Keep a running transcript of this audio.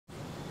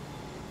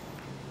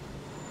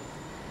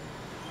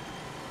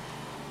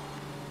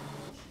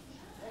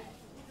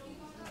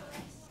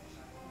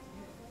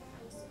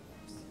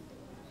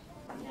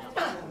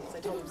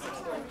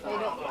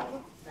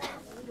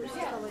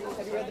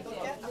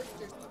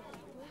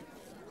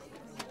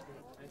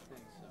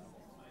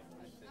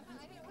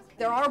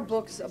there are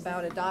books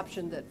about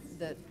adoption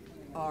that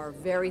are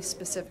very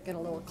specific and a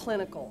little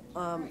clinical.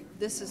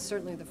 This is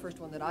certainly the first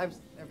one that I've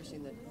ever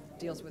seen that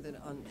deals with it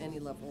on any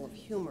level of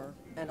humor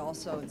and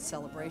also in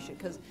celebration,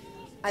 because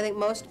I think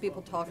most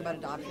people talk about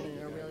adoption in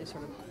a really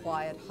sort of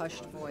quiet,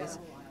 hushed voice,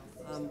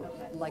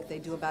 like they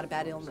do about a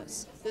bad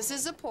illness. This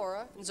is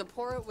Zipporah, and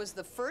Zipporah was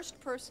the first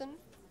person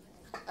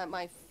at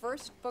my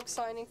first book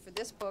signing for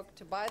this book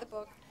to buy the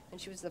book, and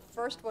she was the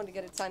first one to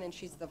get it signed, and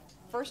she's the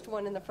first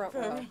one in the front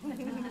row.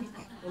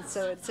 And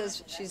so it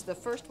says she's the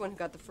first one who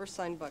got the first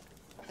signed book.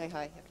 Say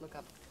hi, you have to look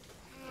up.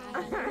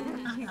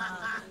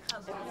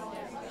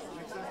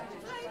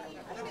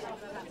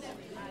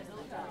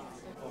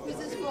 Who's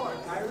this for?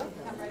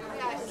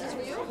 Yeah, is this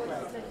for you?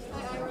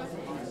 Hi, Ira.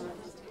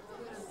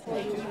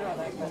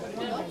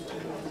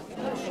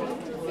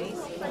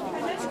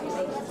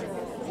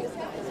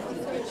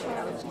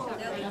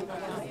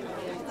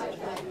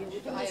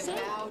 I have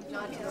vowed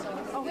not to.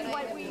 Oh,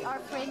 our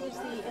friend is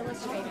the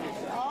illustrator.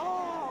 Oh.